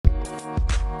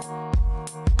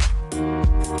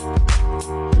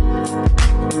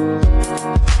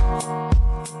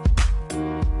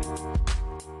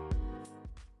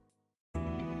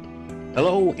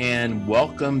Hello and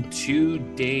welcome to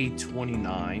day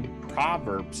 29,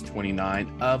 Proverbs 29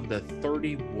 of the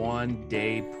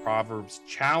 31-day Proverbs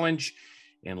challenge.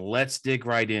 And let's dig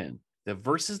right in. The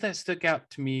verses that stuck out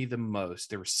to me the most,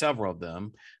 there were several of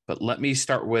them, but let me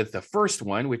start with the first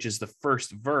one, which is the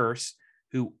first verse.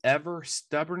 Whoever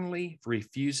stubbornly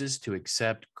refuses to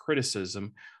accept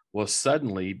criticism will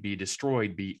suddenly be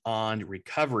destroyed beyond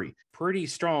recovery. Pretty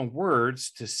strong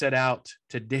words to set out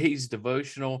today's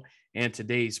devotional and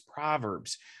today's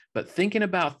Proverbs. But thinking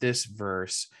about this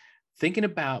verse, thinking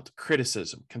about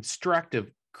criticism,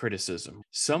 constructive criticism,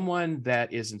 someone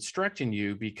that is instructing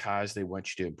you because they want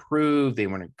you to improve, they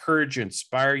want to encourage you,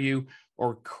 inspire you,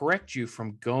 or correct you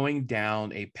from going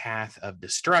down a path of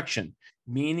destruction,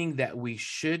 meaning that we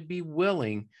should be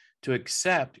willing to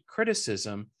accept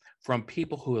criticism from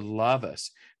people who love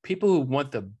us, people who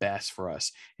want the best for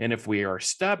us. And if we are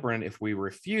stubborn, if we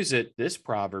refuse it, this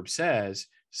proverb says,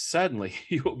 suddenly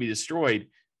you will be destroyed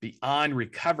beyond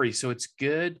recovery. So it's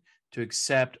good to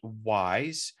accept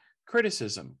wise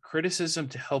criticism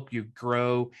to help you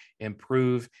grow,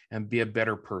 improve, and be a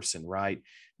better person, right?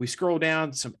 We scroll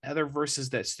down some other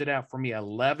verses that stood out for me.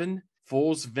 11,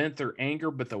 fools vent their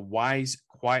anger, but the wise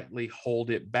quietly hold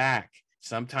it back.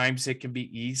 Sometimes it can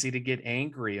be easy to get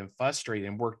angry and frustrated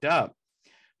and worked up.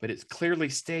 But it clearly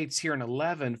states here in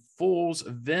 11, fools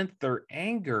vent their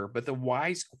anger, but the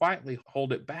wise quietly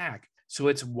hold it back. So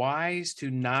it's wise to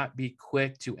not be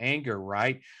quick to anger,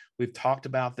 right? We've talked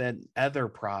about that in other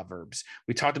Proverbs.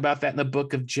 We talked about that in the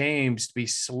book of James, to be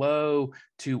slow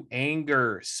to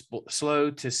anger, slow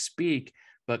to speak,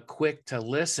 but quick to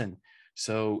listen.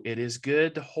 So it is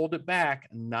good to hold it back,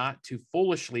 not to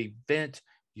foolishly vent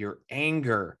your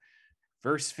anger.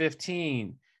 Verse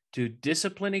 15, to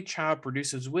discipline a child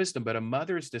produces wisdom, but a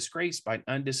mother is disgraced by an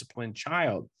undisciplined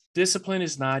child. Discipline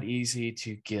is not easy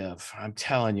to give. I'm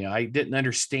telling you, I didn't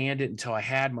understand it until I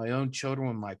had my own children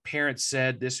when my parents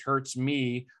said, this hurts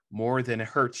me more than it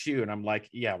hurts you. And I'm like,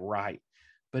 yeah, right.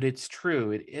 But it's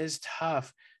true. It is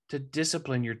tough to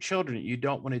discipline your children. You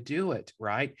don't want to do it,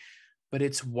 right? But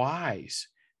it's wise.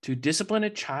 To discipline a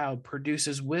child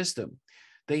produces wisdom.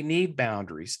 They need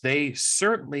boundaries. They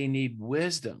certainly need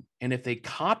wisdom. And if they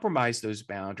compromise those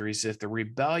boundaries, if they're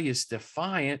rebellious,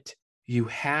 defiant, you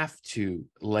have to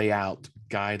lay out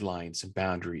guidelines and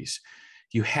boundaries.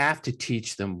 You have to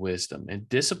teach them wisdom, and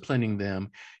disciplining them,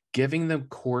 giving them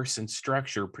course and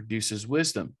structure produces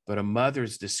wisdom. But a mother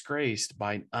is disgraced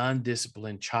by an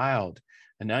undisciplined child.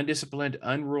 An undisciplined,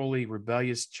 unruly,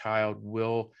 rebellious child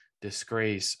will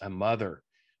disgrace a mother.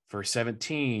 Verse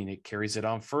 17, it carries it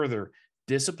on further.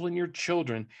 Discipline your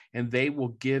children, and they will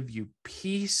give you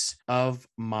peace of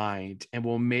mind and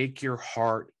will make your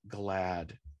heart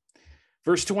glad.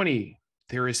 Verse 20,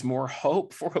 there is more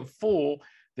hope for a fool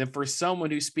than for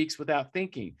someone who speaks without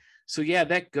thinking. So yeah,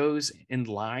 that goes in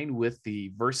line with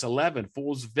the verse 11.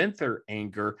 Fools vent their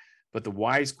anger, but the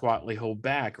wise quietly hold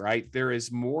back, right? There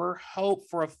is more hope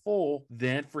for a fool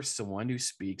than for someone who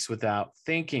speaks without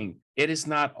thinking. It is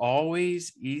not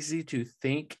always easy to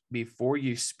think before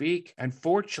you speak.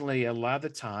 Unfortunately, a lot of the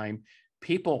time,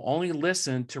 people only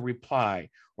listen to reply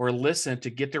or listen to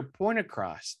get their point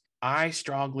across. I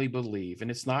strongly believe,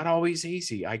 and it's not always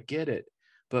easy, I get it,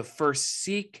 but first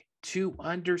seek to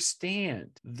understand,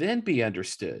 then be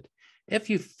understood. If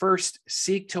you first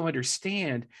seek to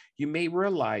understand, you may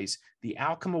realize the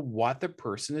outcome of what the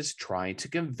person is trying to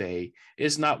convey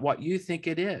is not what you think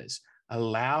it is.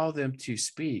 Allow them to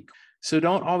speak. So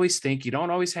don't always think, you don't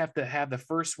always have to have the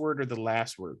first word or the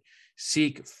last word.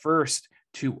 Seek first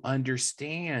to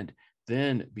understand,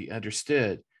 then be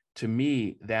understood. To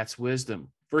me, that's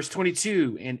wisdom. Verse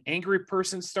 22, an angry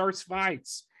person starts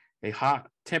fights. A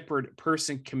hot-tempered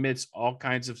person commits all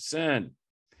kinds of sin.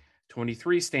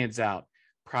 23 stands out.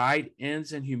 Pride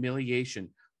ends in humiliation,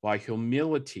 while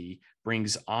humility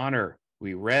brings honor.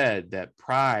 We read that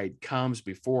pride comes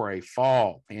before a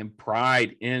fall, and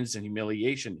pride ends in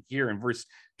humiliation here in verse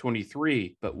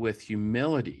 23. But with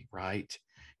humility, right,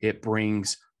 it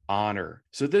brings honor.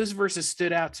 So those verses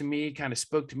stood out to me, kind of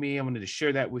spoke to me. I wanted to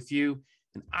share that with you.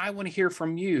 And I want to hear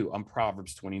from you on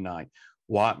Proverbs 29.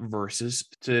 What verses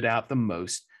stood out the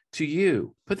most to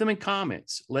you? Put them in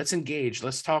comments. Let's engage.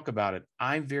 Let's talk about it.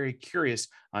 I'm very curious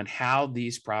on how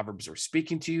these Proverbs are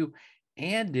speaking to you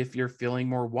and if you're feeling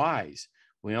more wise.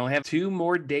 We only have 2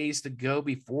 more days to go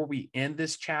before we end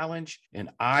this challenge,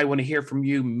 and I want to hear from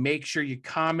you. Make sure you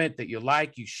comment, that you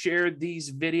like, you share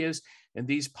these videos and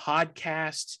these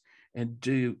podcasts, and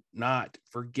do not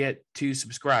forget to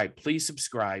subscribe. Please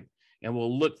subscribe, and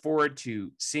we'll look forward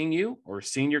to seeing you or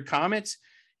seeing your comments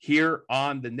here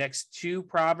on the next two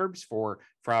Proverbs for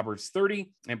Proverbs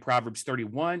 30 and Proverbs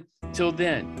 31. Till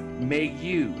then, may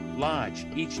you lodge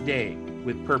each day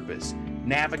with purpose,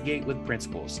 navigate with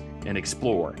principles, and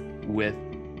explore with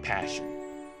passion.